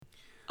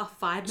A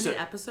 5-minute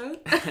episode?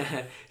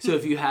 So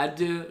if you had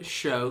to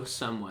show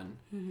someone,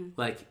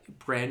 like,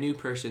 brand new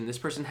person, this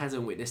person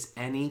hasn't witnessed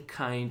any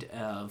kind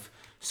of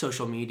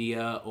social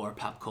media or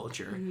pop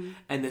culture,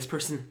 and this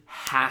person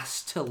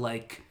has to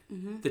like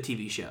the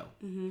TV show.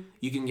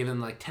 You can give them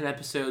like 10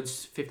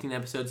 episodes, 15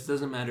 episodes, it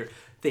doesn't matter.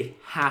 They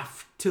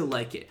have to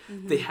like it.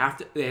 They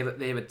have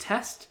a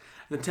test.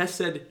 And the test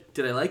said,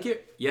 did I like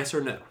it? Yes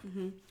or no.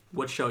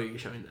 What show are you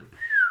showing them?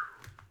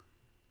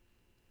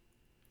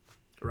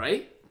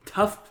 Right?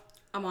 Tough.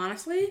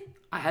 Honestly,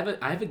 I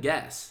have a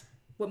guess.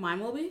 what mine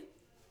will be?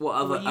 Well,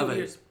 I'm gonna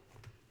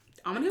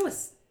go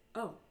with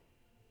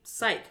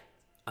Psych.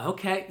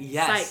 Okay.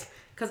 Yes. Psych.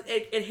 Because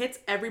it hits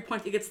every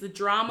point. It gets the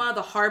drama,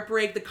 the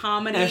heartbreak, the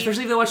comedy. And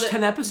especially if they watch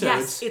 10 episodes.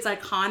 Yes, it's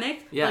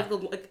iconic. Yeah.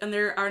 And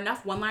there are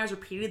enough one-liners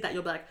repeated that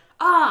you'll be like,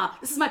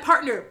 this is my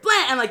partner,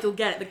 blah, and like you'll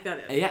get it.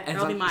 Yeah, and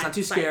it's not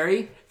too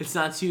scary. It's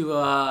not too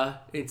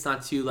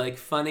like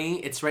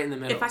funny. It's right in the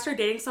middle. If I start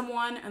dating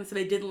someone and so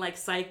they didn't like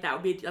Psych,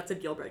 that's a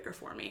deal breaker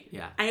for me.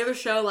 Yeah. Any other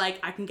show, like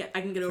I can get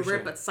over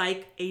it, but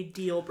Psych, a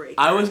deal breaker.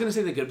 I was gonna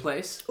say The Good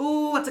Place.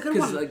 Ooh, that's a good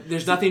one. Because like,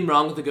 there's nothing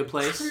wrong with The Good I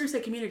Place. was going to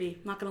say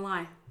Community. Not gonna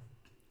lie.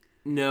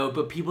 No,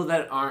 but people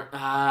that aren't,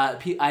 I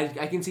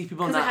can see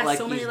people not because it has like.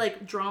 so many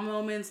like drama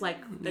moments. Like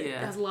it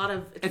Yeah. has a lot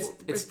of.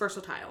 It's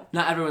versatile.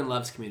 Not everyone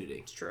loves Community.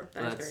 It's true.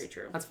 That's very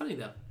true. That's funny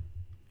though.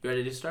 You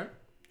ready to start?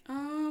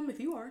 If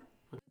you are.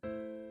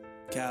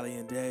 Callie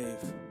and Dave,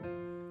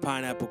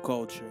 pineapple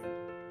culture.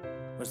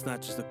 But it's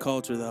not just a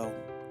culture though,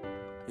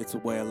 it's a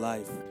way of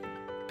life.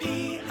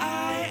 Pineapple,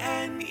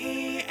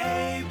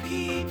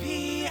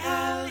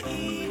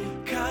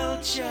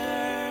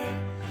 culture.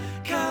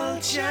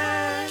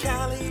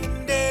 Callie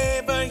and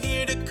Dave are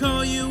here to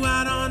call you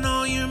out on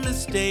all your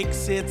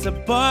mistakes. It's a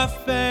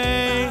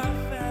buffet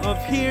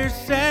of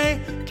hearsay.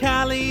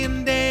 Callie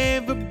and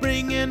Dave are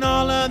bringing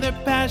all of their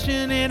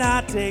passionate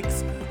hot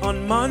takes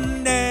on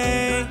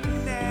Monday,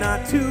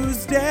 not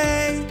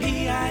Tuesday.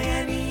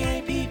 Pineapple,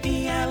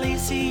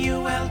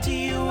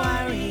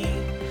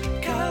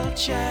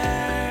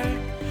 culture.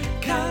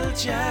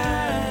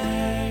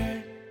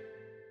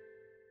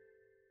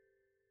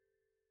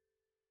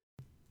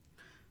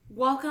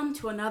 Welcome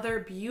to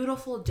another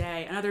beautiful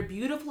day, another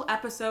beautiful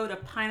episode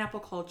of Pineapple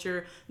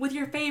Culture with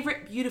your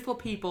favorite beautiful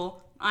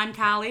people. I'm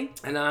Callie.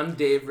 And I'm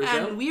Dave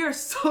Rizzo. And we are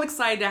so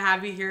excited to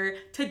have you here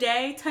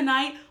today,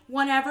 tonight,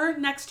 whenever,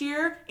 next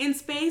year, in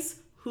space.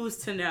 Who's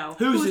to know?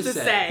 Who's to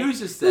say? Who's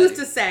to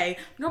say?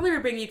 Normally we're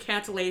bringing you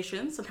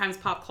cancellations, sometimes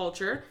pop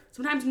culture,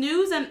 sometimes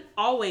news, and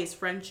always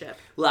friendship.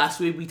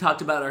 Last week we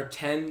talked about our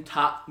 10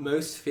 top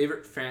most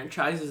favorite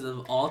franchises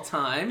of all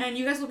time. And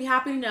you guys will be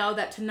happy to know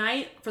that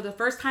tonight, for the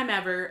first time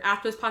ever,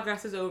 after this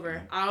podcast is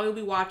over, I will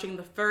be watching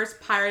the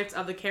first Pirates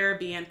of the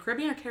Caribbean.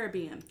 Caribbean or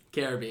Caribbean?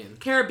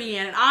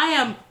 Caribbean. And I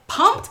am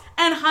pumped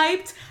and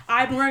hyped.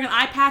 I've been wearing an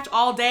eye patch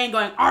all day and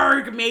going,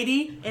 arg,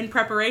 matey, in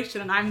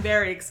preparation, and I'm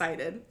very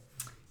excited.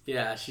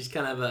 Yeah, she's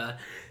kind of a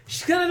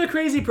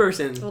crazy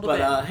person. A little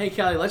bit. Hey,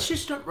 Callie, let's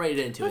just jump right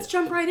into it. Let's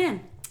jump right in.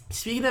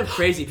 Speaking of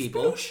crazy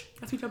people,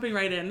 Let's be jumping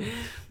right in.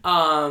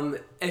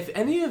 If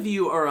any of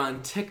you are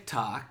on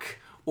TikTok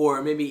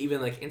or maybe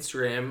even like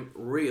Instagram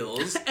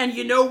Reels, and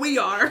you know we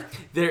are,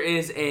 there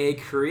is a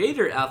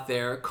creator out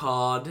there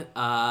called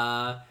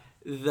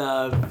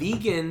the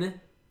Vegan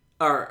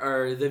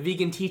or the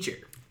Vegan Teacher.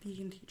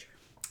 Vegan Teacher.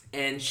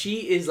 And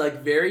she is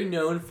like very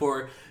known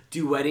for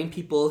duetting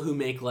people who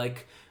make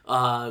like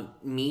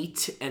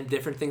meat and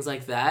different things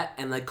like that,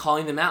 and like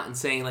calling them out and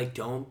saying like,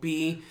 don't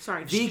be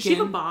vegan. Does she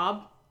have a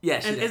bob? Yeah,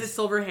 she and does. Is it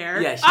silver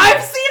hair? Yeah,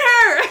 I've seen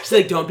her. She's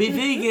like, don't be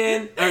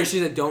vegan, or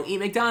she's like, don't eat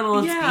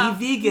McDonald's,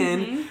 be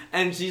vegan, Mm-hmm.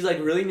 and she's like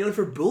really known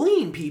for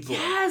bullying people.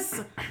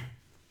 Yes.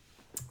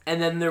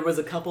 And then there was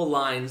a couple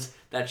lines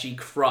that she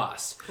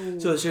crossed. Ooh.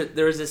 So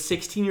there was a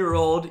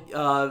 16-year-old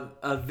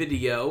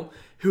video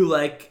who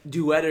like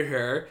duetted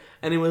her,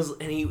 and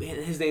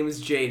his name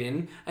is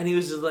Jaden, and he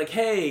was just like,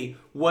 hey,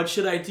 what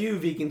should I do,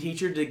 Vegan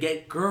Teacher, to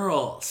get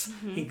girls?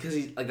 Because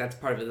he's like, that's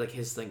part of it, like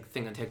his like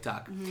thing on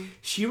TikTok.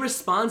 She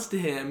responds to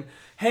him,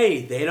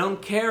 hey, they don't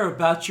care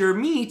about your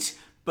meat,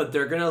 but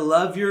they're gonna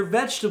love your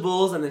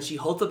vegetables. And then she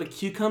holds up a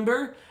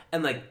cucumber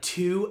and like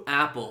 2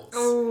 apples.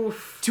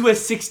 Oof. To a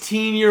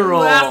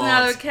 16-year-old. That's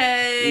not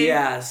okay.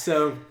 Yeah,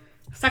 so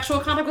Sexual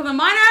contact with a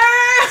minor.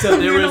 so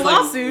there was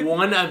like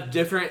one of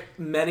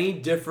many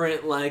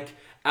different like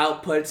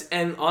outputs,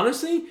 and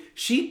honestly,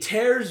 she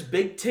tears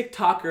big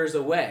TikTokers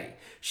away.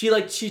 She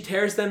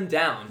tears them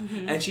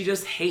down, and she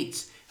just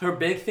hates. Her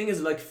big thing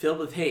is like filled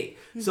with hate.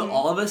 So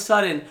all of a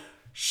sudden,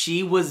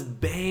 she was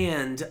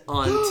banned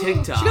on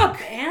TikTok. She got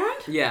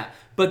banned? Yeah,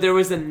 but there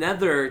was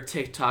another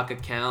TikTok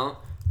account,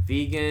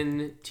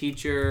 Vegan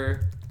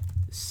Teacher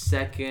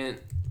Second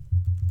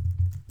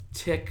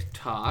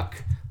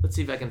TikTok. Let's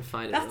see if I can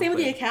find it. That's the name of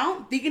the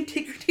account? Vegan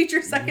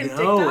Teacher Second no,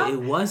 TikTok? No,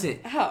 it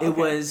wasn't. Oh, okay. It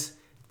was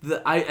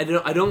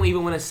I don't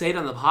even want to say it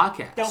on the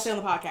podcast. Don't say it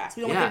on the podcast.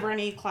 We don't want to give her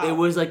any clout.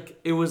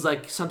 It was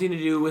like something to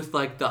do with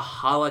like the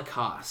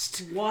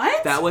Holocaust.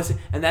 What?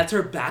 And that's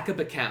her backup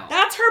account.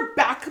 That's her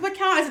backup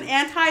account as an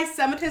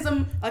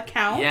anti-Semitism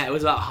account? Yeah, it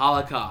was about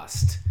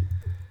Holocaust.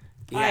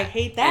 Yeah. I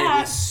hate that. And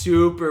it was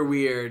super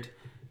weird.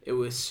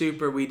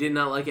 We did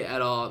not like it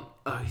at all.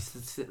 Oh,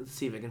 let's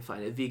see if I can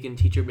find it. Vegan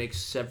teacher makes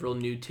several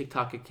new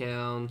TikTok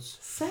accounts.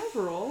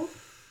 Several?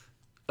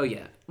 Oh,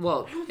 yeah.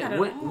 Well,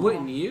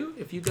 wouldn't you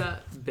if you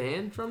got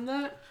banned from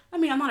that? I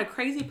mean, I'm not a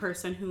crazy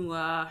person who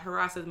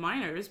harasses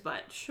minors,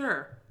 but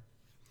sure.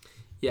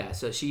 Yeah,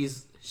 so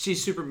she's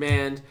super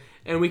banned,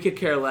 and we could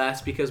care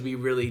less because we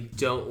really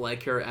don't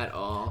like her at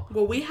all.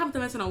 Well, we haven't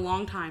done this in a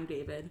long time,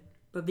 David.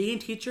 But vegan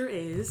teacher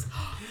is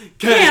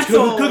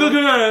canceled.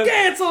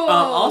 Canceled.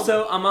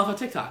 Also, I'm off of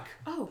TikTok.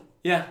 Oh.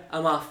 Yeah,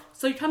 I'm off.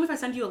 So you tell me if I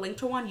send you a link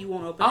to one, you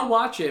won't open it? I'll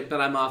watch it,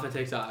 but I'm off of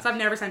TikTok. So I've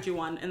never sent you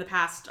one in the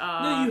past...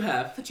 no, you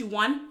have. I sent you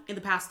one in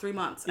the past 3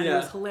 months, and it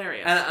was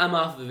hilarious. And I'm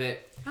off of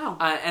it. Oh,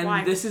 and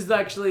why? This is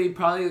actually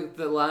probably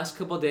the last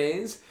couple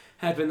days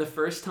have been the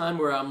first time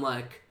where I'm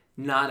like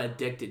not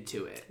addicted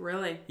to it.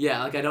 Really?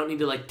 Yeah, like I don't need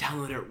to like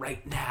download it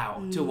right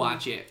now to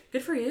watch it.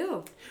 Good for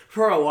you.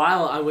 For a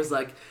while, I was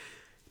like,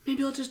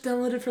 maybe I'll just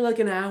download it for like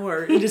an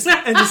hour and just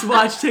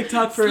watch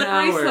TikTok for an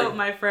hour. Slippery slope,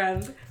 my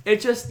friend.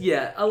 It just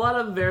a lot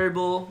of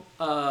variable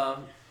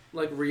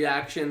like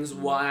reactions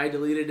why I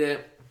deleted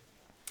it.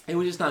 It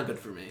was just not good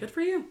for me. Good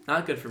for you.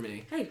 Not good for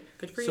me. Hey,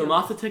 good for you. So I'm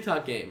off the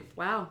TikTok game.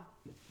 Wow.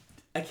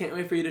 I can't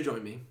wait for you to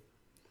join me.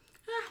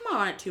 I'm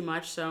not on it too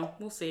much, so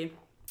we'll see.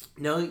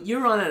 No,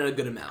 you're on it a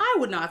good amount. I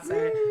would not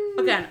say.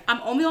 Again,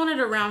 I'm only on it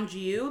around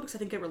you because I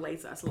think it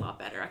relates to us a lot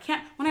better.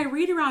 when I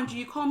read around you,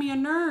 you call me a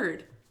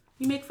nerd.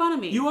 You make fun of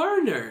me. You are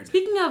a nerd.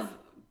 Speaking of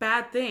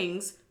bad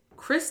things,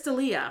 Chris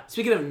D'Elia.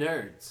 Speaking of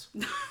nerds.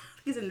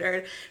 He's a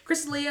nerd.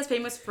 Chris D'Elia is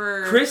famous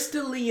for... Chris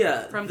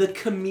D'Elia, from the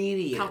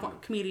comedian.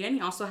 Comedian.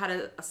 He also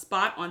had a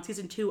spot on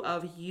season 2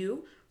 of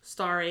You,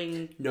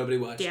 starring... Nobody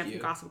watched Dan You.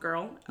 from Gossip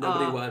Girl.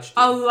 Nobody watched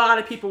You. A lot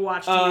of people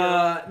watched You.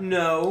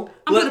 No.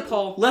 I'm going to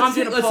poll. Let's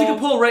take a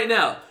poll right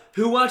now.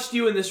 Who watched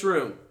You in this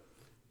room?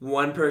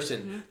 One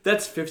person. Mm-hmm.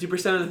 That's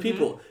 50% of the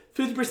people.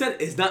 50%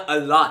 is not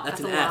a lot. That's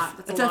an F.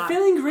 That's a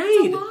failing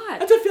grade. That's a lot.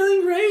 That's a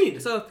failing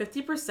grade. So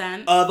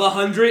 50% of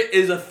 100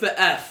 is a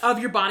F. Of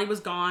your body was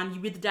gone. You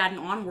beat the dad and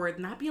Onward,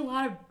 and that'd be a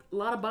lot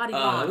of body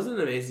gone. That was an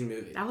amazing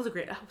movie. That was a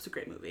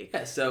great movie.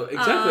 Yeah. So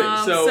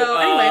exactly. So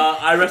anyway,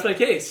 I rest my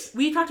case.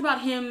 We talked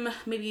about him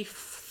maybe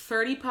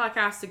 30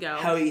 podcasts ago.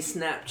 How he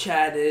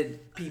Snapchatted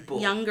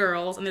people. Young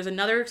girls. And there's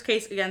another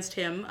case against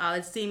him.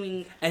 It's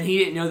seeming... And he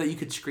didn't know that you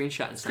could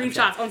screenshots on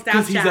Snapchat.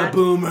 Because he's a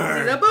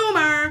boomer. He's a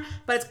boomer.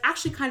 But it's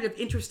actually kind of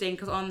interesting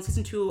because on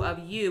season 2 of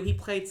You, he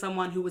played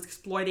someone who was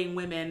exploiting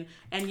women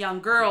and young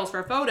girls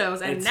for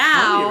photos. And it's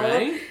now,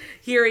 funny, right?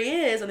 Here he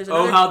is. And there's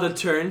another... Oh, how the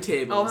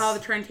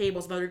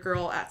turntables. Another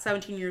girl at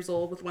 17 years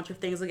old with a bunch of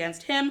things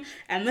against him.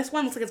 And this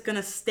one looks like it's going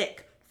to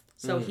stick.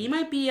 So he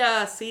might be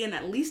seeing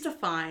at least a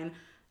fine.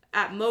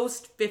 At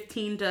most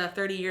 15 to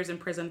 30 years in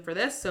prison for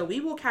this, so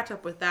we will catch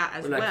up with that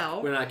as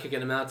well. We're not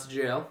kicking him out to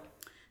jail.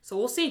 So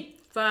we'll see.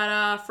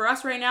 But for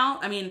us right now,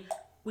 I mean,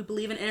 we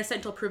believe in innocent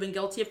until proven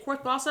guilty, of course,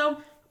 but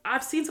also,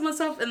 I've seen some of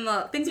the stuff and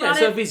the things about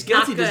it. Yeah, so if he's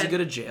guilty, does he go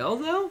to jail,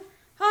 though?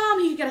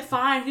 He could get a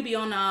fine, he could be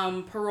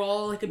on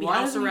parole, he could be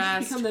house arrest. Why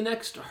doesn't he become the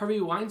next Harvey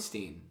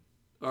Weinstein?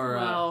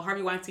 Well,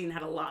 Harvey Weinstein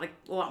had a lot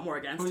more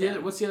against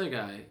him. What's the other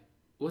guy?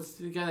 What's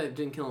the guy that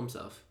didn't kill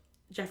himself?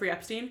 Jeffrey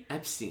Epstein?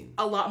 Epstein.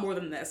 A lot more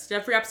than this.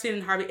 Jeffrey Epstein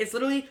and Harvey... It's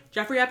literally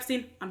Jeffrey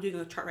Epstein. I'm doing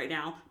a chart right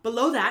now.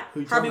 Below that,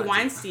 Harvey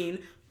Weinstein.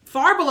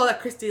 Far below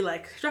that, Christy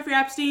Lake. Jeffrey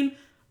Epstein,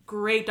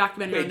 great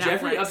documentary on Netflix.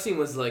 Jeffrey Epstein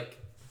was like...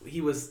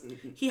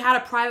 He had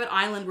a private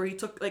island where he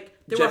took like...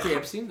 Jeffrey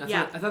Epstein?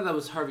 I thought that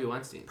was Harvey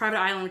Weinstein. Private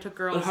island where he took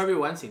girls. What did Harvey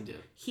Weinstein do?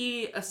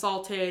 He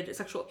assaulted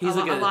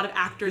a lot of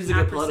actors and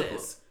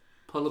actresses.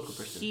 Political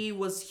person. He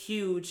was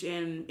huge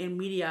in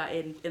media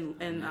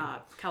in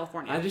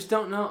California. I just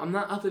don't know. I'm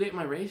not up to date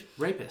with my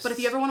rapists. But if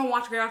you ever want to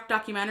watch a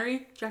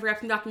documentary, Jeffrey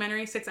Epstein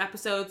documentary, 6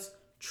 episodes,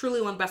 truly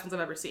one of the best ones I've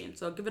ever seen.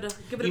 So give it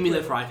a. You mean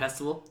the Fry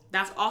Festival?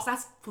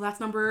 That's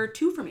number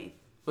 2 for me.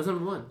 What's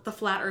number 1? The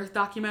Flat Earth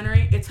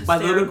documentary. It's hysterical.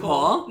 By Logan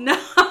Paul? No.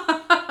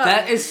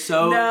 That is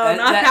so... No,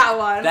 not that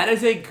one. That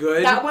is a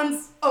good... That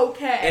one's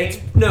okay.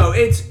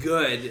 It's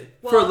good.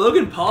 Well, for a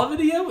Logan Paul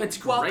video, it's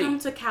great. Welcome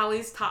to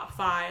Callie's Top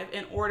 5.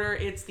 In order,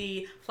 it's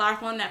the Flat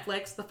Earth one on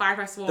Netflix, the Fire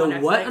Festival on Netflix.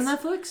 The what on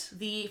Netflix?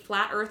 The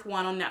Flat Earth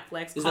one on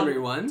Netflix. Is number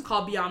 1? It's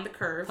called Beyond the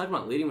Curve. Talk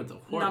about leading with the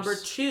horse. Number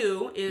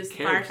 2 is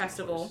the Fire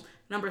Festival.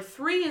 Number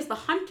 3 is The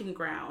Hunting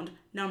Ground.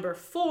 Number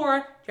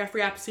 4,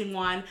 Jeffrey Epstein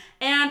one.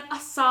 And a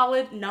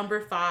solid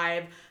number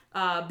 5,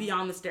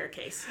 Beyond the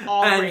Staircase.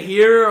 All and great.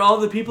 Here are all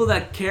the people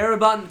that care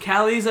about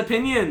Callie's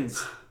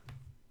opinions.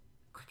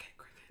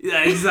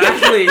 Yeah,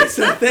 exactly.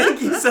 So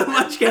thank you so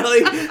much,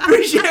 Kelly,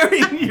 for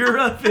sharing your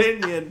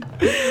opinion.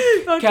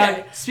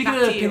 Okay. Speaking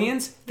of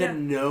opinions that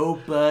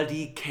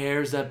nobody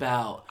cares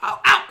about. Ow!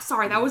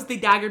 Sorry, that was the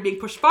dagger being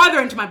pushed farther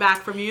into my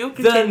back from you.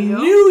 Continue.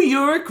 The New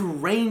York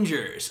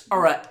Rangers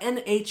are a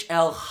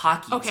NHL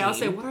hockey team. Okay, I'll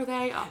say, what are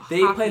they?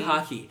 They play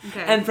hockey.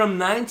 Okay. And from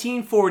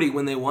 1940,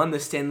 when they won the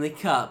Stanley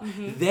Cup,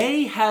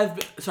 they have...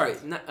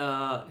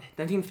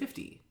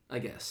 1950, I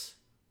guess.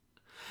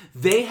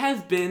 They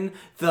have been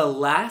the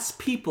last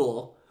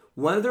people...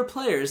 One of their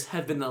players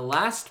have been the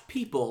last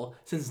people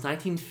since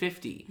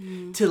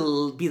 1950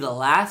 to be the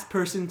last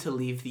person to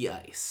leave the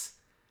ice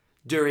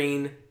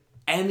during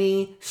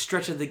any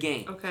stretch of the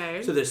game.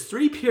 Okay. So there's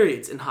 3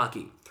 periods in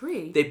hockey.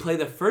 3? They play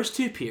the first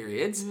 2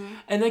 periods,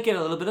 and they get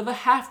a little bit of a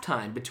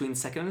halftime between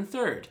second and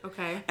third.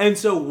 Okay. And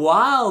so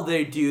while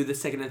they do the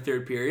second and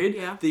third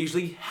period, they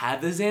usually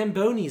have the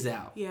Zambonis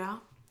out. Yeah.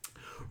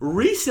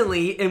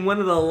 Recently, in one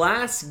of the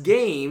last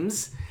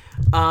games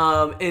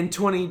in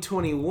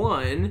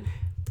 2021...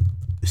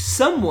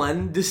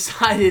 someone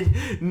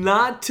decided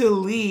not to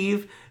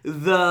leave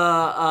the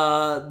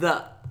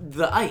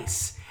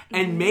ice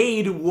and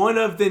made one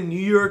of the New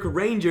York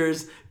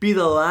Rangers be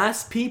the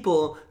last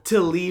people to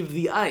leave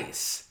the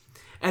ice.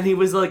 And he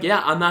was like,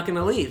 yeah, I'm not going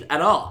to leave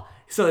at all.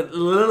 So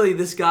literally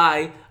this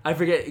guy, I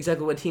forget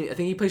exactly what team, I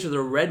think he plays for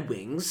the Red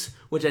Wings,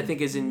 which I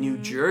think is in New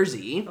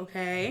Jersey.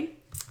 Okay.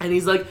 And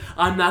he's like,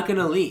 I'm not going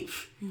to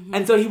leave.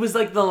 And so he was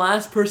like the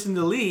last person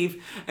to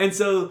leave. And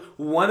so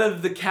one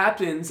of the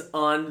captains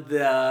on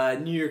the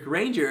New York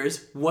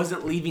Rangers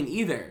wasn't leaving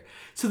either.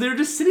 So they were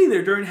just sitting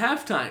there during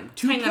halftime.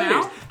 2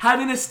 players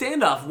having a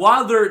standoff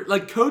while their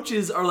like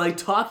coaches are like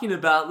talking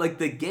about like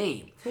the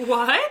game.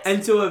 What?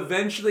 And so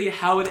eventually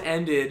how it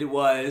ended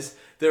was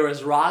there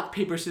was rock,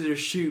 paper, scissors,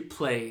 shoot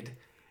played.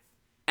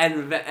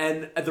 And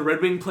the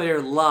Red Wing player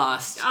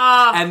lost,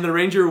 and the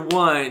Ranger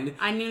won.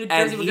 I knew New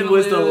Jersey and was he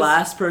was the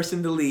last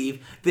person to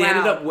leave. They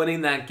ended up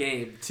winning that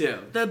game too.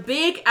 The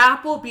Big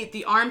Apple beat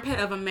the armpit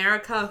of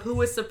America. Who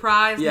was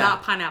surprised? Yeah.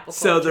 Not pineapple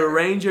culture. So the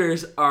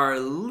Rangers are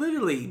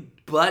literally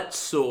butt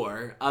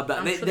sore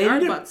about.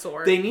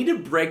 They need to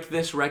break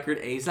this record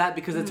ASAP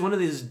because it's one of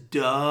these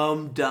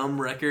dumb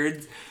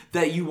records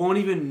that you won't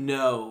even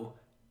know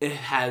it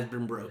has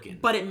been broken.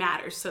 But it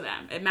matters to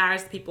them. It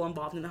matters to people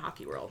involved in the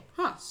hockey world.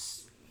 Huh.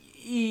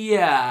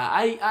 Yeah,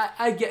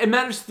 I get it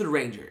matters to the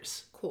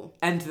Rangers. Cool.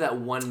 And to that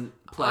one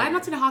player. I have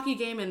not seen a hockey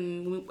game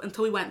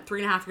until we went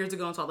 3.5 years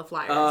ago and saw the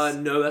Flyers.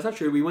 No, that's not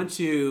true. We went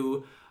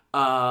to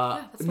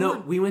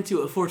we went to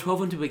a 412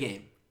 went to a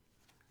game.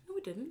 No,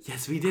 we didn't.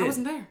 Yes, we did. I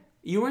wasn't there.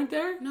 You weren't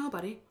there? No,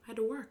 buddy. I had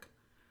to work.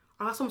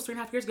 Our last one was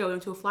 3.5 years ago. We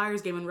went to a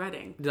Flyers game in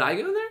Reading. Did I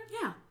go there?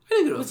 Yeah. I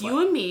didn't go to it was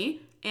you and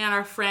me and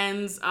our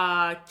friends,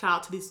 shout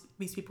out to these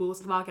people who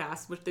listen to the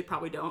podcast, which they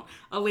probably don't.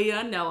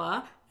 Aaliyah,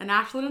 Noah, and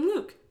Ashlyn and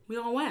Luke. We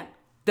all went.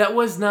 That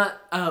was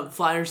not a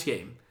Flyers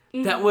game.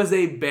 Mm-hmm. That was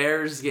a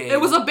Bears game. It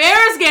was a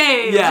Bears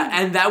game! Yeah,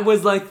 and that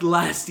was like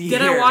last year.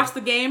 Did I watch the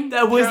game?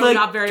 That was like,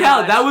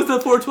 Cal, that was the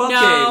 412 game.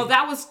 No,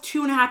 that was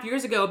 2.5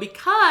 years ago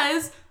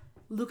because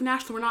Luke and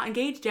Ashlyn were not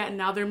engaged yet and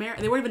now they're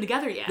married. They weren't even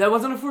together yet. That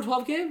wasn't a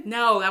 412 game?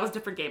 No, that was a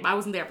different game. I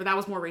wasn't there, but that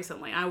was more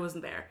recently. I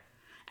wasn't there.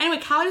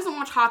 Anyway, Callie doesn't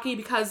watch hockey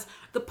because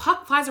the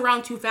puck flies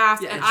around too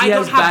fast and I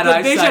don't have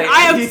good vision.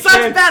 I have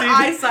such bad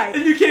eyesight.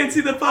 And you can't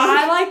see the puck.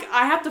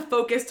 I have to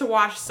focus to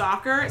watch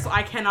soccer, so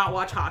I cannot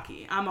watch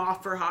hockey. I'm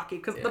off for hockey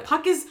because the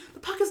puck is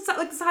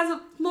like the size of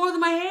more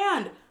than my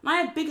hand. And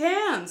I have big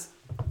hands.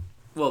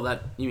 Well,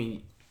 you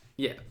mean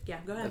yeah. Yeah,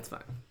 go ahead. That's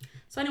fine.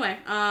 So anyway,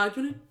 do you want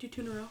to do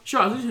 2 in a row? Sure,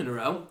 I'll do 2 in a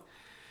row.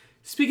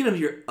 Speaking of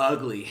your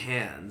ugly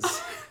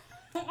hands.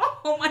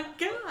 Oh my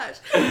gosh.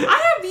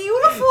 I have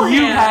beautiful hands.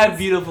 You have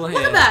beautiful hands.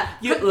 Look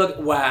at that. Look,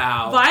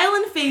 wow.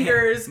 Violent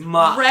fingers,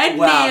 red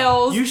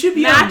nails, you should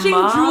be matching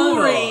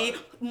jewelry,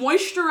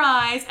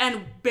 moisturized,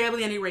 and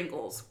barely any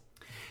wrinkles.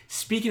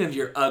 Speaking of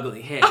your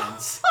ugly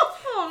hands,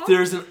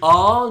 there's an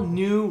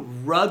all-new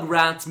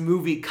Rugrats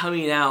movie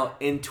coming out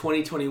in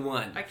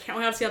 2021. I can't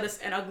wait to see how this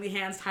and ugly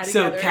hands tie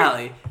together. So,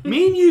 Callie,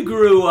 me and you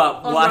grew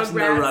up watching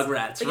the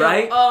Rugrats,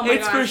 right? Oh my gosh.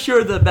 It's for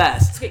sure the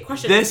best. Okay,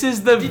 question. This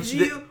is the...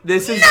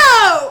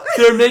 No!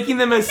 They're making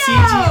them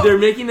CG. They're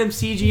making them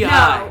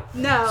CGI.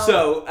 No.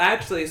 So, I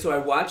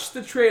watched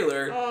the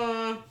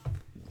trailer...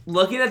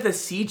 Looking at the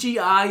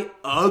CGI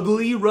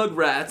ugly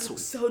Rugrats.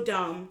 So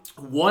dumb.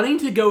 Wanting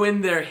to go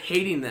in there,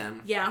 hating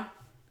them. Yeah.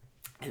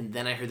 And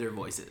then I heard their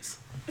voices.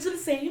 Is it the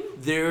same?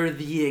 They're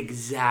the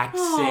exact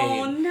same.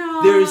 Oh,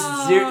 no. There's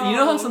zero. You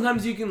know how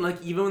sometimes you can, like,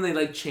 even when they,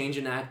 like, change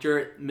an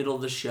actor middle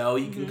of the show,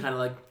 you can kind of,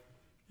 like...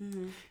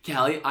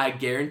 Callie, I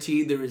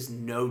guarantee there is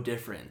no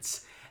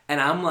difference. And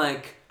I'm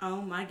like...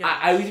 Oh, my God.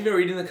 I was even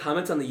reading the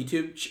comments on the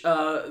YouTube,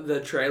 the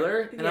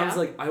trailer, and I was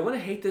like, I want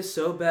to hate this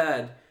so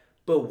bad.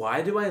 But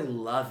why do I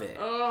love it?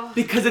 Ugh.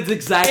 Because it's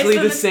exactly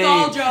the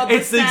same.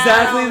 It's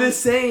exactly the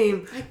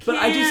same. I can't.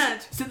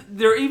 But so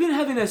they're even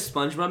having a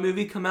SpongeBob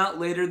movie come out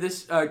later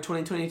this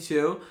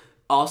 2022,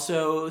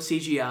 also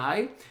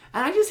CGI,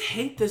 And I just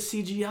hate the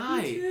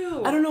CGI. Me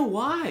too. I don't know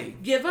why.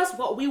 Give us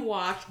what we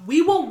watch.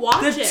 We will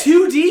watch it. The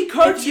 2D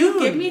cartoon. If you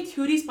give me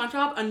 2D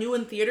SpongeBob anew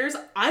in theaters,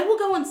 I will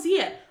go and see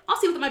it. I'll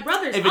see it with my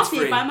brothers. I'll see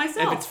it by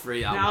myself. If it's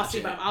free, I'll watch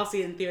it. I'll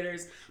see it in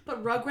theaters.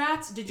 But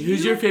Rugrats, did you...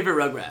 Who's your favorite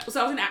Rugrat? So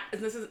I was gonna...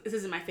 This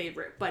isn't my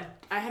favorite, but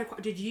I had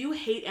a... Did you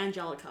hate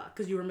Angelica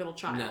because you were a middle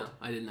child? No,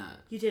 I did not.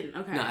 You didn't?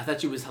 Okay. No, I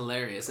thought she was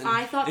hilarious. And,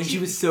 I thought she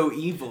was so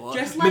evil.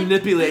 Just like...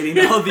 manipulating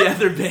all the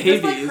other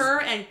babies. Just like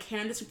her and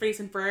Candace from Phineas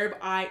and Ferb,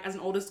 I, as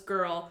an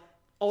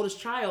oldest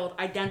child,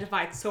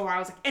 identified so hard. I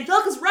was like,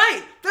 Angelica's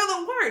right! They're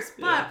the worst!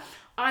 But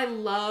I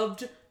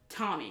loved...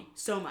 Tommy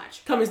so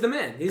much. Tommy's the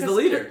man. He's the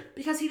leader.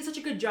 Because he did such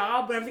a good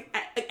job when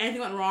anything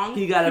went wrong.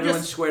 He got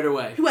everyone squared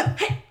away. He went,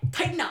 hey,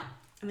 tighten up.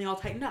 And they all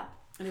tightened up.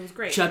 And it was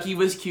great. Chucky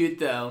was cute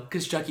though,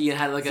 because Chucky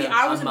had like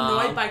I was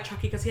annoyed by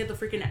Chucky because he had the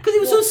freaking... Because he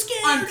was so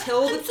scared.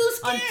 Until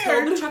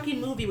the Chucky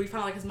movie where you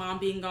found like his mom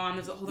being gone.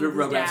 There's a whole his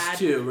dad.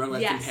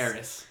 Rugrats in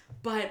Paris.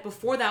 But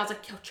before that I was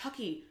like, yo,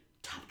 Chucky...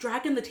 Stop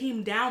dragging the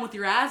team down with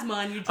your asthma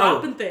and you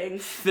dropping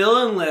things.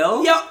 Phil and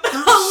Lil. Yep.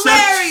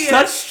 Hilarious.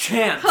 Such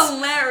champs.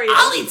 Hilarious.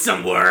 I'll eat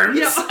some worms.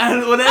 Yep.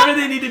 And whatever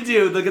they need to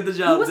do, they'll get the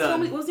job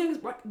done. Who was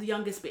the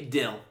youngest baby?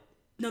 Dill.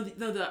 No,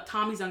 the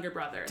Tommy's younger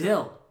brother.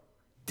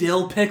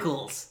 Dill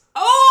Pickles.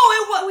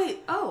 Oh, wait.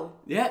 Oh.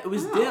 Yeah, it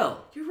was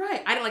Dill. You're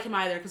right. I didn't like him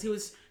either because he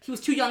was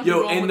too young to be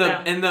rolling with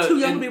them. In the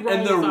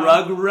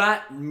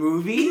Rugrat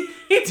movie,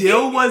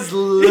 Dill was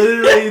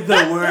literally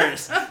the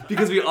worst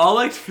because we all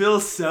liked Phil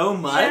so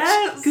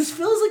much. Because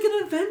Phil's like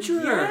an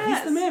adventurer. Yes.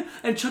 He's the man.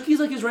 And Chucky's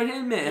like his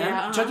right-hand man.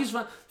 Yeah, Chucky's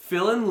fun.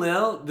 Phil and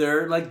Lil,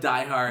 they're like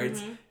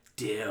diehards. Mm-hmm.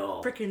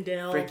 Dill. Freaking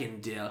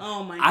Dill.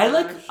 Oh my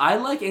gosh. I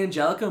like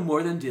Angelica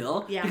more than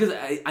Dill because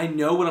I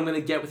know what I'm going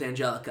to get with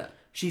Angelica.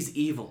 She's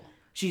evil.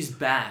 She's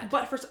bad.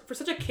 But for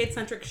such a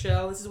kid-centric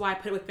show, this is why I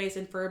put it with Phineas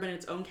and Ferb in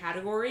its own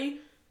category.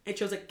 It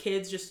shows like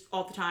kids just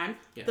all the time.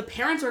 Yeah. The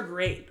parents are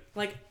great.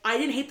 Like, I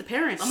didn't hate the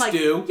parents. I'm like,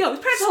 yo, these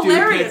parents are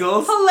hilarious.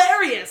 Pickles.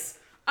 Hilarious.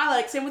 I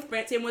like, same with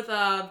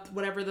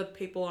whatever the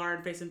people are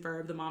in Phineas and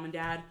Ferb, the mom and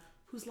dad,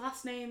 whose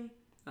last name...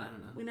 I don't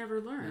know. We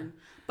never learn.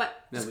 Yeah.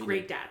 But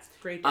great dads.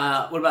 Great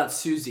dads. What about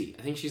Susie?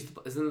 I think isn't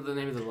that the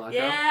name of the black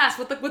girl? Yes,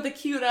 with the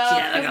cute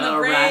yeah, like a little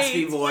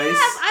raspy voice.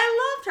 Yes,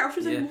 I loved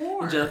her. She was like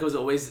more. Angelica was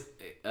always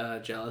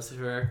jealous of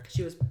her.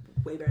 She was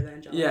way better than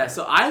Angelica. Yeah,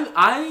 so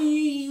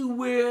I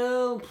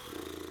will...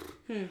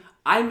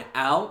 I'm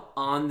out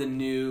on the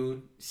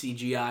new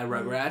CGI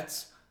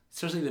Rugrats,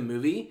 especially the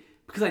movie.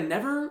 Because I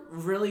never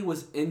really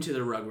was into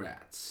the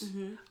Rugrats.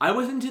 Mm-hmm. I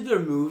was into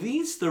their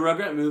movies, the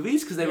Rugrat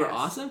movies, because they were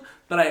awesome.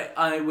 But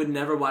I would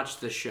never watch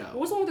the show. What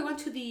was the one where they went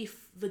to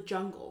the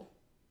jungle?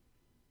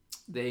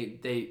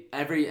 They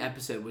every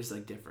episode was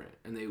like different,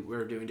 and they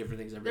were doing different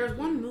things every. There was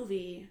one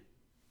movie.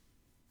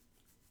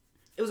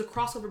 It was a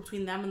crossover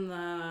between them and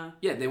the.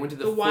 Yeah, they went to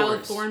the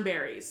Wild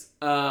Thornberries.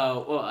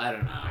 Oh, well, I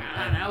don't know.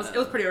 I don't know. It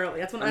was pretty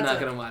early. I'm not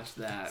gonna watch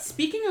that.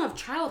 Speaking of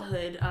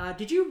childhood,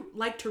 did you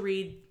like to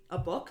read a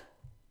book?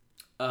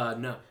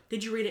 No.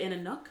 Did you read it in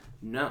a nook?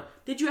 No.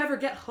 Did you ever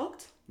get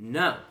hooked?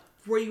 No.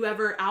 Were you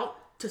ever out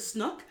to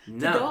snook?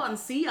 No. To go out and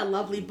see a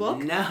lovely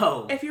book?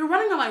 No. If you're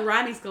running on my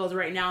rhyming skills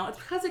right now, it's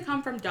because they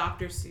come from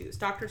Dr. Seuss.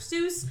 Dr.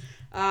 Seuss,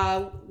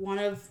 one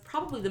of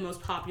probably the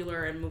most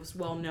popular and most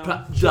well-known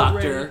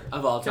doctor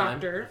of all time.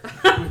 Doctor.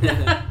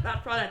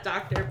 Not probably not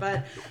doctor,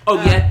 but...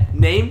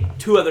 name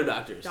 2 other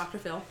doctors. Dr.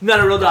 Phil. Not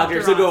a real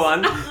doctor, so go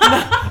on.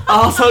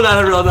 Also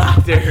not a real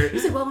doctor. You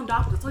said well-known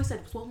doctors. That's all he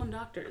said, was well-known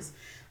doctors.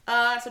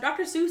 So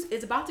Dr. Seuss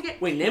is about to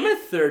get... Wait, name a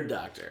third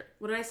doctor.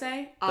 What did I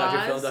say?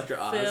 Dr. Phil, Dr.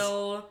 Oz.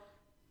 Phil...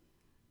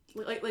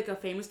 Like a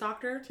famous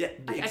doctor? Yeah.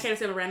 I can't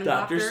say a random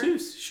doctor. Dr.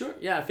 Seuss, sure.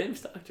 Yeah, a famous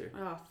doctor.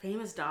 Oh,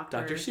 famous doctor.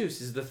 Dr.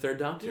 Seuss is the third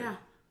doctor. Yeah.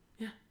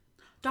 Yeah.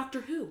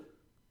 Doctor Who.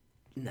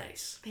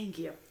 Nice. Thank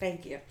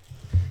you.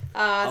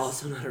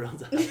 Also not a real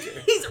doctor.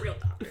 He's a real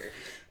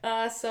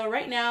doctor. So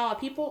right now,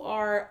 people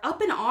are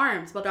up in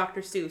arms about Dr.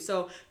 Seuss.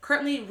 So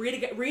currently,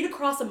 Read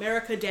Across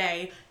America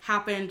Day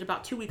happened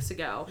about 2 weeks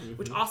ago,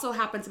 which also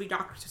happens to be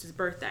Dr. Seuss's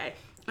birthday.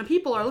 And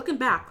people are looking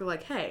back. They're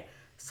like, hey,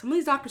 some of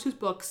these Dr. Seuss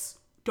books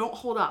don't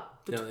hold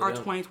up to our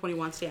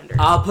 2021 standards.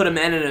 I'll put a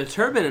man in a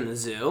turban in the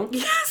zoo.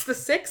 Yes, the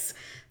six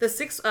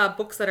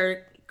books that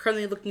are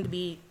currently looking to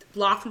be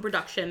blocked from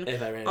production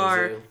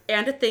are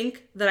And to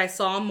Think That I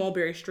Saw on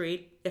Mulberry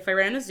Street, If I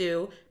Ran a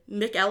Zoo,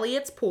 Mick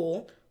Elliott's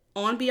Pool,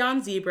 On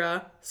Beyond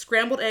Zebra,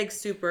 Scrambled Egg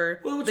Super,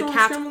 The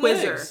Cat's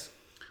Quizzer. Eggs?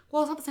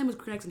 Well, it's not the same as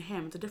Green Eggs and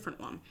Ham. It's a different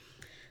one.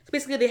 So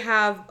basically, they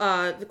have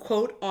the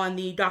quote on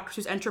the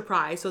Dr. Seuss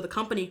Enterprise. So the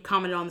company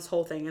commented on this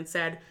whole thing and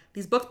said,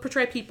 these books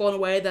portray people in a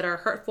way that are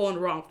hurtful and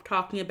wrong. We're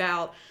talking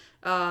about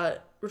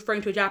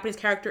referring to a Japanese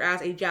character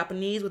as a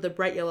Japanese with a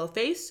bright yellow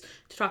face,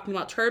 to talking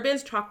about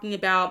turbans, talking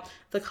about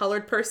the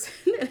colored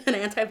person and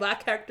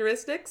anti-black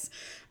characteristics.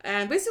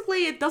 And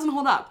basically, it doesn't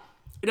hold up.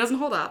 It doesn't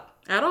hold up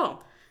at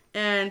all.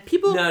 And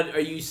people... Now, are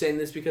you saying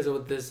this because of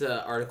what this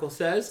article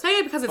says? Saying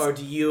it because it's... Or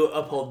do you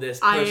uphold this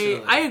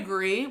personally? I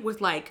agree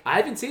with, like... I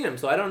haven't seen them,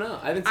 so I don't know.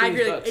 I haven't seen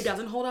these books. It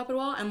doesn't hold up at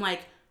all. And,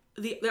 like,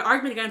 the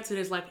argument against it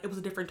is, like, it was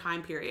a different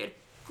time period.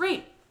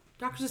 Great.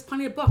 Doctor has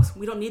plenty of books.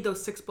 We don't need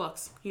those 6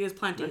 books. He has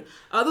plenty.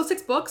 Right. Those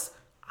 6 books,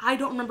 I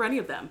don't remember any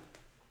of them.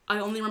 I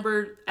only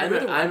remember every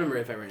other one. I remember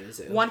If I Ran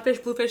Into. One Fish,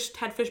 Blue Fish,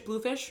 Ted Fish,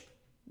 Blue Fish,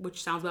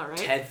 which sounds about right.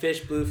 Ted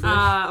Fish, Blue Fish.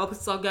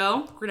 Opus I'll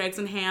Go, Green Eggs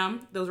and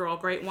Ham. Those are all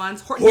great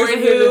ones. Horton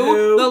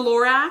Who, the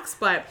Lorax,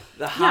 but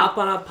the Hop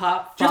on a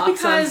Pop,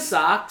 Fox on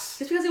Socks.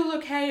 Just because it was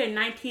okay in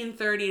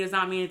 1930 does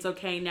not mean it's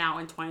okay now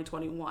in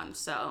 2021.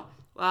 So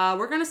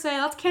we're gonna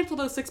say let's cancel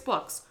those 6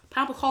 books.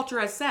 Pineapple Culture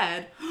has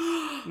said.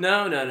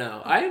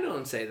 No. I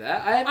don't say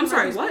that. I'm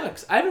sorry. What?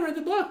 Books. I haven't read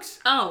the books.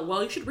 Oh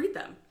well, you should read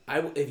them.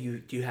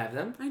 Do you have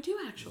them? I do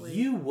actually.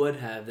 You would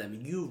have them.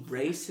 You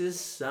racist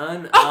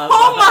son of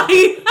Oh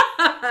my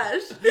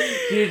gosh!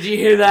 Did you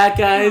hear that,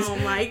 guys? Oh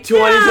my gosh!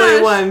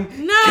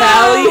 2021. No.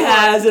 Callie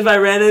has If I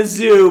Ran a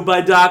Zoo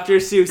by Dr.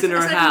 Seuss in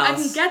her house. I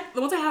can get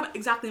the ones I have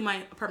exactly in my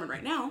apartment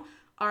right now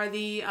are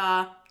the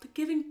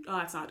Giving. Oh,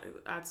 that's not.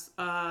 That's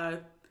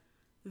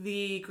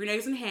the Green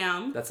Eggs and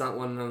Ham. That's not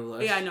one on the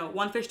list. Yeah, I know.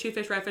 One Fish, Two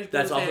Fish, Red Fish, Blue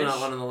That's Fish. also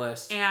not one on the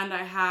list. And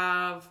I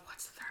have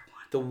what's the third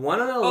one? The one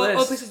on the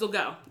list. Places Will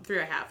Go. 3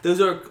 I have. Those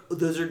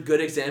are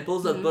good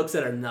examples of books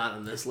that are not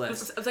on this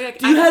list. Do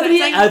you have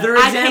any other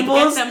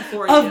examples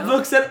of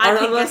books that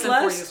aren't on this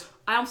list?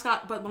 I almost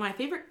got, but one of my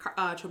favorite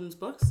children's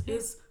books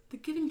is The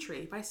Giving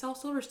Tree by Sal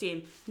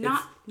Silverstein.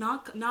 Not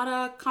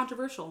a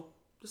controversial.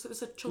 Just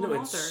a children's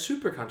author. No, it's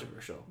super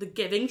controversial. The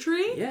Giving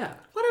Tree? Yeah.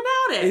 What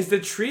about it? Is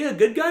the tree a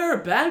good guy or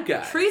a bad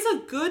guy? Tree's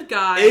a good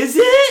guy. Is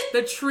it?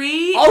 The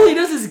tree. All he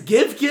does is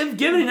give, and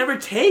he never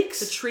takes.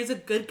 The tree's a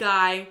good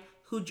guy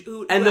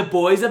the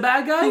boy's a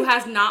bad guy? Who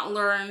has not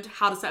learned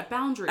how to set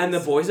boundaries. And the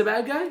boy's a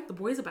bad guy? The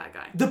boy's a bad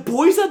guy. The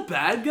boy's a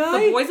bad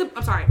guy?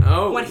 I'm sorry.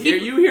 Oh,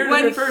 you hear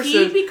it first.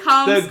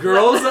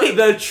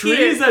 The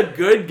tree's a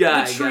good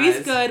guy. The tree's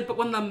good, but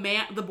when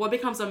the boy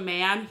becomes a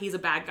man, he's a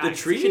bad guy. The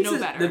tree should know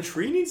better. The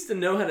tree needs to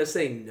know how to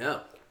say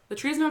no. The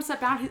tree doesn't know how to set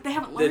boundaries. They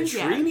haven't learned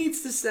yet. The tree needs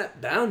to set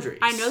boundaries.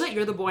 I know that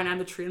you're the boy and I'm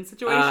the tree in the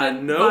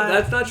situation. No,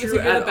 that's not true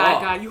at all. You're the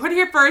bad guy. You heard it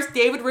here first.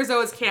 David Rizzo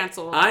is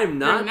canceled. I'm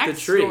not the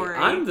tree.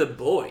 I'm the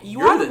boy.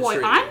 You are the boy.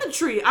 Tree. I'm the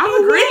tree.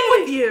 I'm agreeing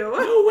with you.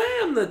 No way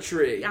I'm the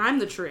tree. I'm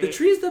the tree. The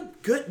tree's the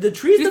good. The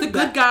tree's the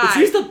good guy. The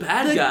tree's the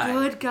bad guy. The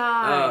good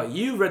guy. Oh,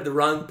 you read the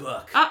wrong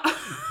book.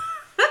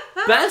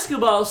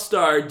 Basketball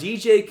star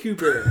DJ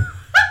Cooper.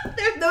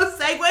 There's no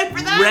segue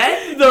for that.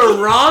 Read the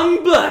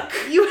wrong book.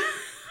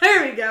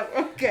 There we go.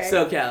 Okay.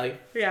 So, Callie.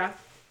 Yeah.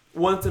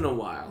 Once in a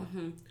while,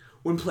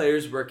 when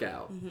players work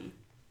out,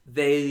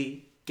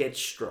 they get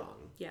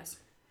strong. Yes.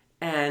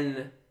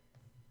 And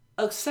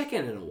a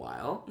second in a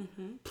while,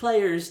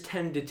 players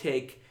tend to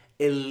take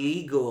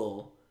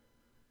illegal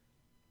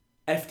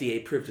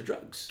FDA-approved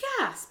drugs.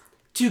 Gasp.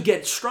 To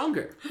get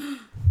stronger.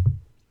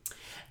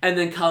 And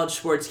then college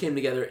sports came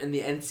together in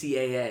the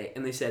NCAA,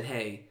 and they said,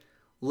 hey,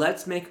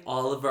 let's make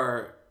all of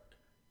our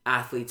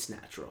athletes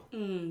natural.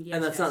 And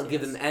let's not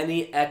give them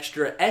any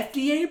extra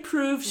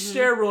FDA-approved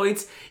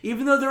steroids,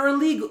 even though they're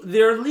illegal.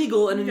 They're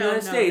legal in the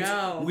United States.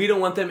 No. We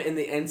don't want them in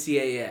the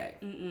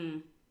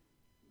NCAA.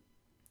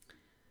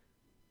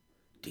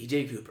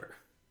 DJ Cooper.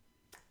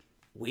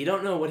 We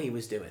don't know what he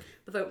was doing.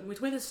 But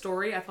between the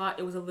story, I thought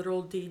it was a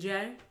literal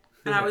DJ,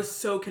 and I was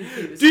so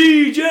confused.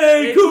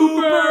 DJ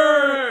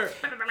Cooper!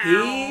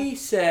 He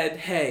said,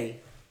 hey,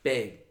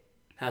 babe,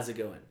 how's it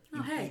going?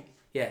 Oh, hey.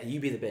 Yeah, you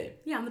be the babe.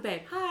 Yeah, I'm the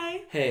babe.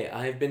 Hi. Hey,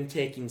 I've been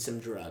taking some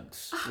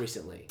drugs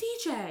recently.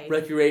 DJ.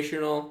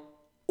 Recreational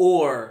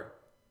or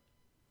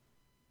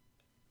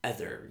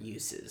other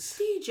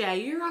uses.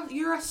 DJ,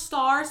 you're a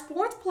star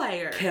sports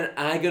player. Can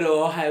I go to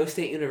Ohio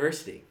State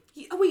University?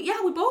 Yeah,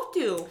 we both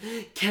do.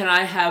 Can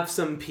I have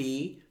some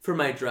pee for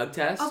my drug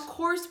test? Of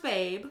course,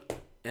 babe.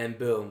 And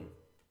boom.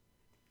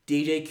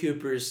 DJ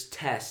Cooper's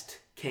test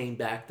came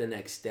back the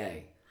next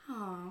day.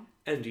 Aww.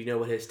 And do you know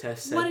what his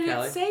test said, What did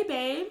Callie? it say,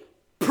 babe?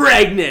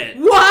 Pregnant!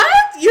 What?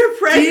 You're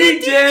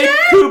pregnant, DJ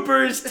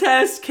Cooper's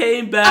test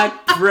came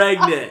back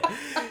pregnant.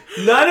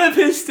 None of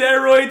his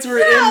steroids were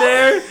in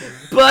there,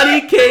 but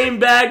he came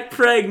back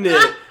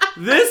pregnant.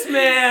 This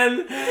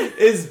man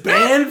is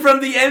banned from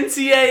the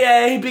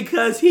NCAA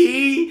because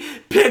he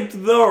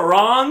picked the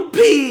wrong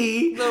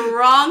pee. The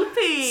wrong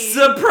pee.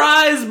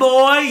 Surprise,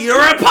 boy, you're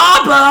a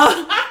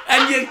papa,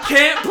 and you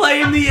can't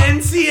play in the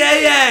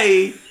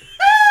NCAA.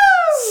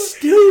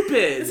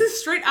 Stupid. This is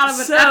straight out of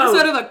an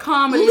episode of a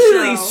comedy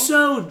literally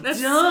show.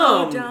 That's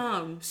so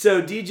dumb.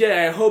 So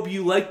DJ, I hope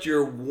you liked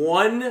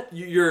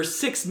your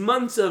 6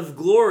 months of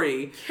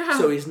glory. Yeah.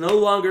 So he's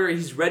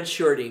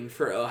redshirting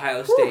for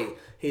Ohio State.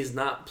 He's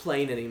not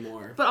playing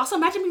anymore. But also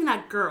imagine being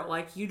that girl.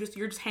 Like you're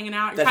just hanging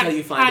out. That's how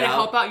you find out. Trying to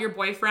help out your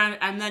boyfriend,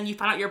 and then you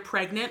find out you're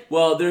pregnant.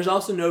 Well, there's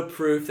also no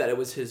proof that it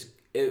was his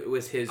girlfriend.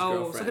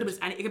 Oh, so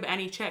it could be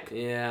any chick.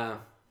 Yeah.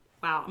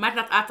 Wow. Imagine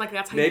that's how you find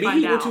out. Maybe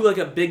he went to like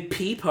a big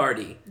pee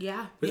party.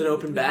 Yeah. With an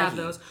open baggie. Have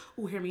those.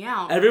 Ooh, hear me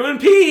out. Everyone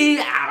pee!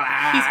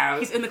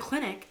 He's in the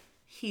clinic.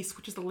 He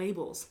switches the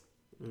labels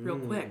real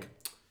quick.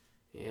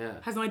 Yeah.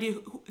 Has no idea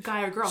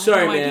guy or girl.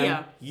 Sorry, has no ma'am.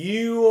 idea.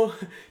 You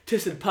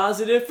tested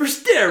positive for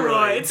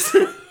steroids.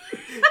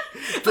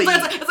 It's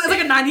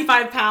like a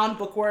 95-pound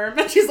bookworm.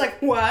 And she's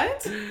like,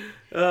 what?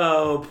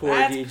 Oh, poor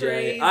That's DJ.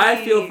 crazy.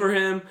 I feel for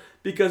him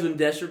because when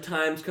desperate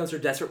times comes for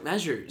desperate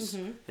measures.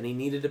 And he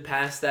needed to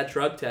pass that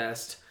drug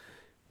test.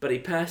 But he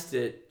passed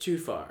it too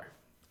far.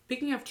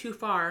 Speaking of too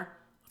far,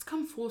 let's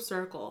come full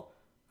circle.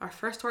 Our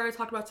first story I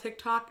talked about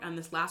TikTok, and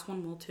this last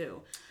one will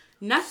too.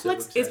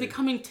 Netflix is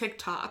becoming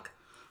TikTok.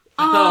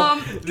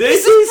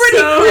 This is pretty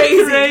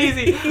so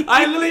crazy.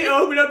 I literally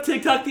opened up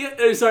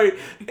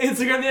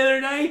Instagram the other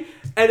night,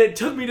 and it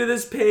took me to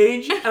this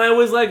page, and I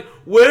was like,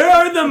 where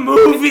are the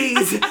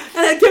movies? And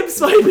I kept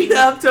swiping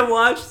up to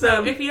watch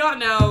them. If you don't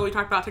know, we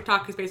talked about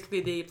TikTok is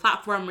basically the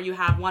platform where you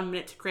have 1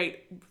 minute to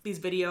create these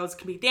videos. It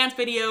can be dance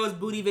videos,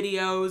 booty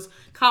videos,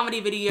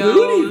 comedy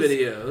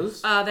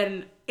videos.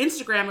 Then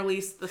Instagram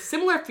released the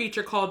similar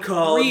feature called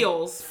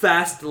Reels.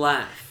 Fast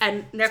Laugh.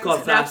 And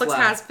Netflix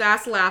has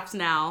Fast Laughs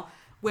now,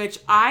 which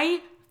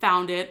I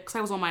found it because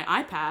I was on my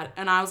iPad,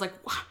 and I was like,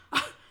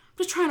 I'm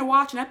just trying to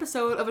watch an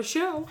episode of a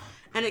show,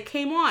 and it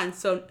came on.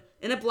 So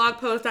in a blog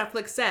post,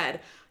 Netflix said,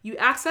 you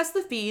access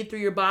the feed through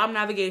your bottom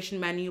navigation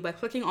menu by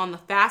clicking on the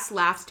Fast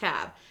Laughs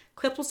tab.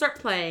 Clips will start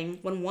playing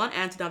when one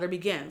ends, another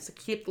begins to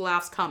keep the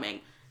laughs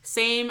coming.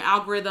 Same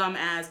algorithm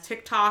as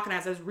TikTok and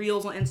as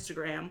Reels on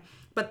Instagram.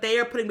 But they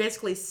are putting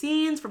basically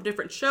scenes from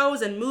different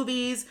shows and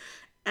movies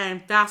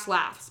and fast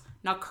laughs.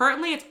 Now,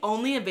 currently, it's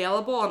only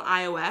available on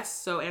iOS,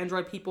 so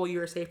Android people,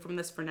 you're safe from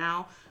this for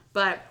now.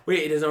 But wait,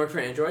 it doesn't work for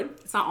Android?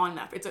 It's not on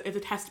enough. It's a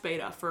test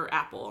beta for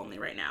Apple only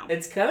right now.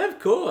 It's kind of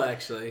cool,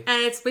 actually.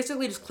 And it's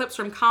basically just clips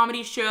from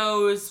comedy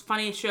shows,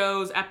 funny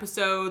shows,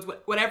 episodes,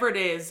 whatever it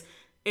is.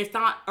 It's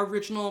not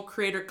original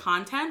creator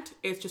content.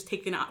 It's just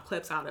taking out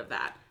clips out of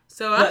that.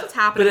 So that's what's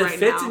happening right now. But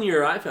it fits in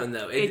your iPhone,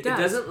 though. It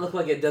doesn't look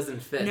like it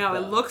doesn't fit. No,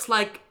 though. It looks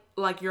like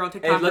you're on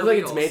TikTok. It looks like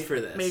it's made for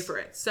this. Made for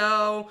it.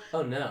 So.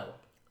 Oh, no.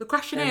 The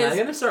question is... Am I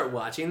going to start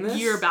watching this?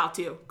 You're about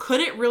to.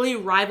 Could it really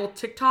rival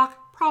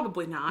TikTok?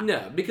 Probably not.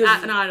 No,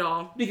 because... Not at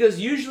all. Because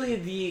usually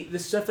the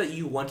stuff that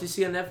you want to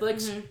see on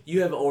Netflix,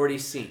 you have already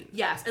seen.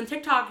 Yes, and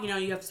TikTok,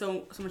 you have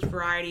so much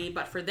variety,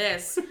 but for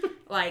this,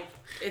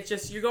 it's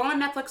just, you're going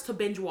on Netflix to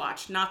binge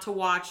watch, not to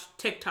watch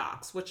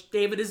TikToks, which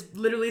David is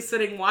literally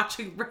sitting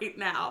watching right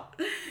now.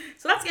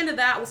 So that's the end of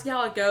that. We'll see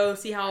how it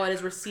goes, see how it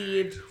is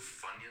received.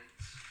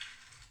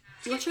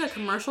 You watching a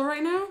commercial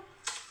right now?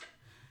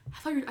 I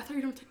thought you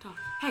were doing TikTok.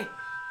 Hey,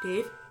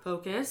 Dave,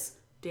 focus.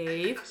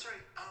 Dave. I'm sorry,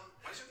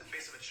 why is it the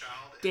face of a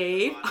child?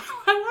 Dave,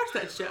 I watched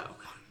that show.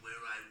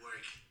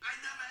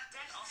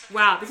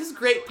 Wow, this is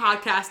great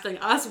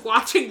podcasting. Us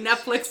watching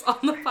Netflix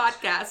on the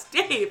podcast.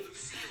 Dave.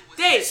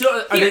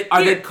 So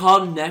are they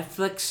called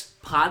Netflix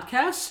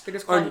podcasts? They're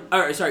just called...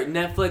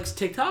 Netflix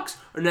TikToks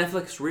or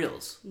Netflix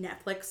Reels?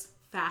 Netflix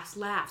Fast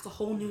Laughs. A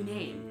whole new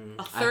name.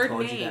 A third name.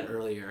 I told you that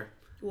earlier.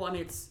 Well, I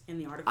mean, it's in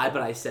the article.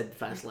 But I said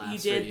Fast Laughs.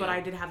 You did, but I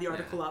did have the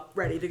article up,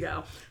 ready to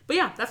go. But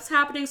yeah, that's what's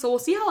happening. So we'll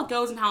see how it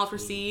goes and how it's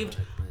received.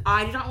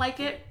 I do not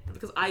like it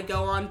because I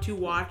go on to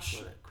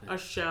watch a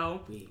show,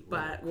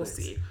 but we'll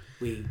see.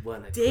 We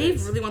want a quiz.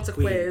 Dave really wants a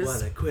quiz. We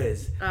want a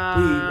quiz. We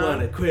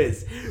want a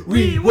quiz.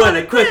 We want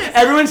a quiz.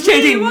 Everyone's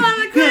chanting. We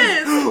want a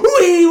quiz.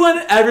 We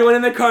want. Everyone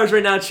in the cars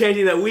right now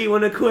chanting that we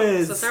want a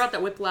quiz. So sorry about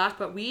that whiplash,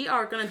 but we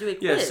are going to do a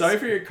quiz. Yeah, sorry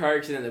for your car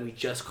accident that we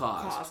just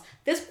caused.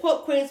 This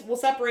quote quiz will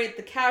separate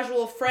the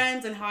casual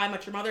Friends and How I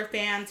Met Your Mother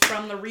fans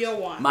from the real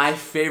ones. My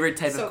favorite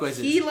type of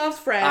quizzes. He loves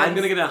Friends. I'm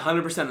going to get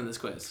 100% on this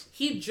quiz.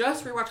 He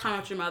just rewatched How I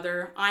Met Your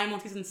Mother. I'm on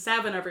season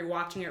 7 of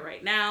rewatching it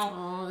right now.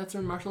 Oh, that's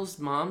when Marshall's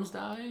mom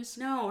dies?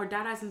 No, her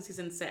dad dies in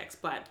season 6,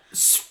 but...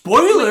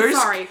 Spoilers? Wait,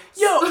 sorry.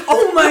 Yo,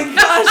 oh my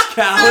gosh,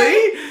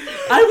 Callie!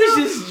 I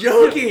was just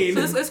joking.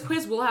 So this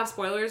quiz will have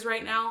spoilers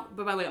right now,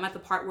 but by the way, I'm at the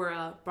part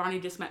where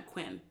Barney just met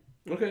Quinn.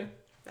 Okay.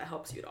 That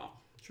helps you at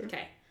all. Sure.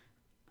 Okay.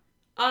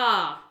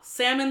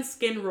 Salmon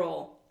skin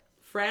roll.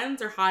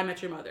 Friends or How I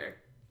Met Your Mother?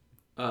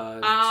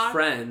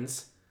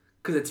 Friends,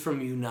 because it's from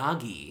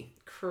Unagi.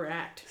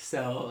 Correct.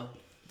 So,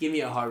 give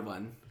me a hard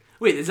one.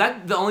 Wait, is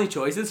that the only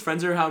choices?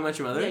 Friends or How I Met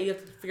Your Mother? Yeah, you have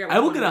to figure out I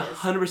will get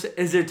 100%.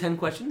 Is there 10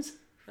 questions?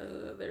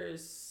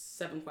 There's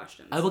 7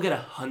 questions. I will get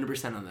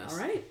 100% on this. All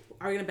right.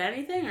 Are we going to bet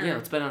anything? Or? Yeah,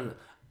 let's bet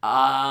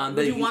on...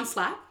 Would you want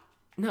slap?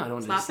 No, I don't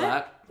want to do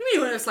slap. What do you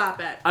mean you want to slap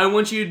it? I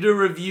want you to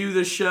review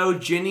the show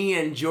Ginny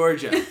and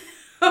Georgia.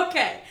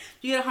 Okay.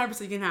 You get 100%,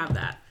 you can have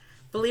that.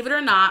 Believe it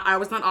or not, I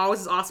was not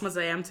always as awesome as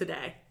I am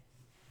today.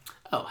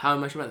 Oh, How I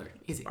Met Your Mother.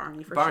 Easy.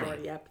 Barney, for sure.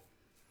 Yep.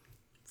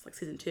 It's like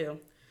season 2.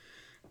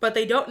 But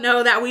they don't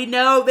know that we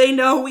know. They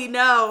know we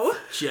know.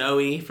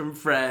 Joey from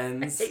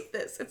Friends. I hate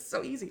this. It's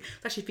so easy.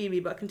 It's actually Phoebe,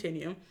 but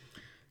continue.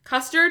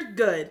 Custard,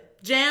 good.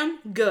 Jam,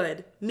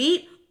 good.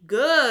 Meat,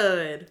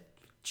 good.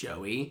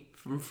 Joey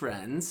from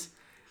Friends.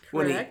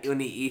 Correct. When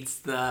he eats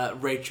the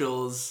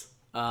Rachel's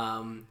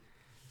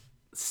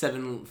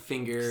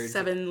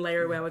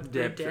 7-layer with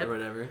dip or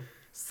whatever.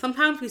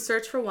 Sometimes we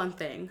search for one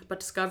thing, but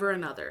discover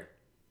another.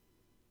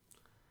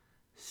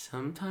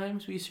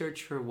 Sometimes we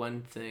search for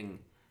one thing,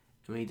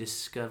 and we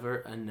discover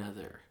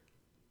another.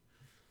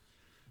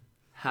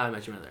 How I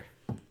Met Your Mother.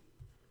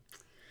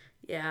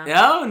 Yeah.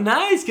 Oh,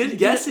 nice. Good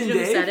guessing, Did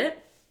you Dave. said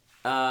it?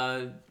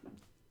 Ted.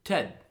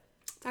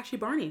 It's actually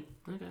Barney.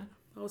 Okay.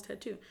 That was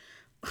Ted too.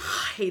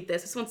 I hate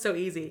this. This one's so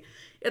easy.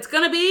 It's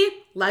gonna be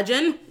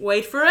Legend.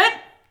 Wait for it.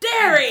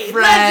 Dairy.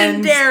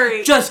 Friends.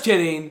 Legendary. Just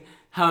kidding.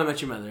 How I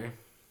Met Your Mother.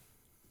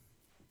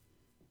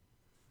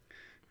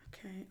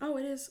 Okay. Oh,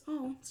 it is.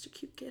 Oh, it's a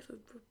cute gif of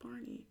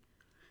Barney.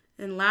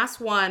 And last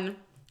one.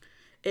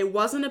 It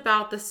wasn't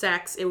about the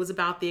sex. It was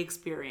about the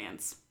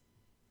experience.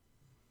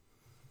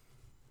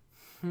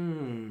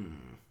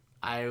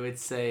 I would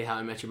say How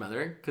I Met Your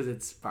Mother because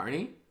it's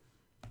Barney.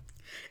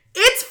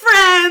 It's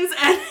Friends,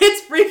 and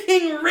it's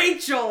freaking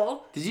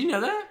Rachel. Did you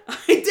know that? I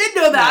did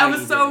know that. No, I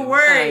was so didn't.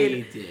 worried. No,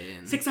 you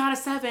didn't. 6 out of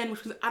 7,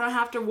 which was I don't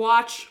have to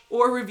watch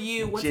or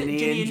review. What's Ginny it?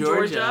 Ginny and and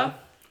Georgia.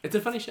 It's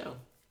a funny show.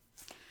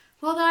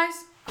 Well, guys,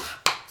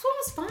 this one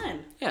was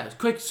fun. Yeah, it's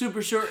quick,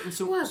 super short, and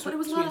so It was, but it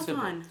was a lot of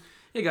simple. fun.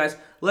 Hey guys,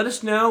 let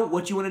us know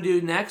what you want to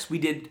do next. We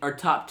did our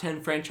top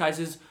 10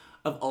 franchises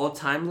of all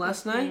time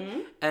last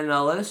night, and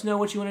let us know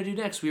what you want to do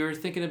next. We were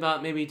thinking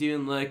about maybe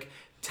doing like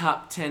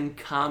top 10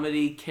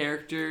 comedy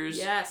characters.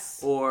 Yes.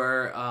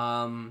 Or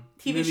TV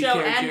movie show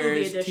characters. and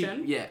movie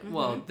edition. Yeah,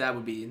 well, that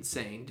would be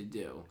insane to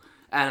do.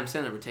 Adam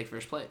Sandler would take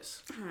first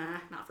place.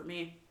 Not for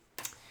me.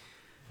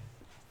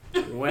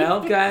 Well,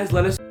 guys,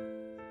 let us...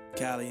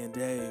 Callie and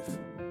Dave,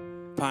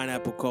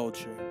 pineapple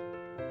culture.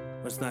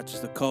 But it's not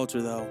just a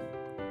culture, though.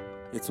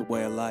 It's a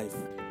way of life.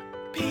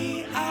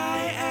 Pineapple,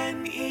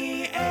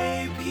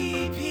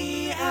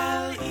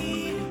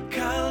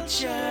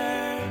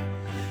 culture.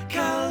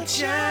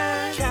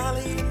 Culture.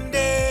 Callie and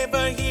Dave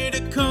are here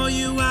to call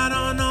you out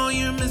on all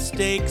your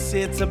mistakes.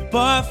 It's a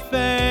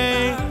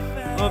buffet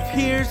of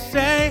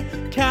hearsay.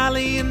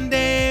 Callie and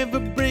Dave are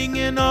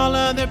bringing all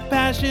of their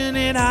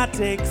passionate hot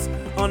takes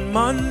on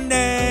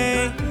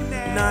Monday,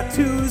 not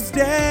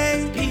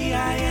Tuesday.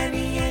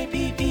 Pineapple,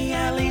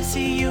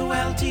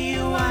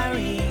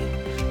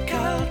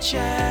 culture.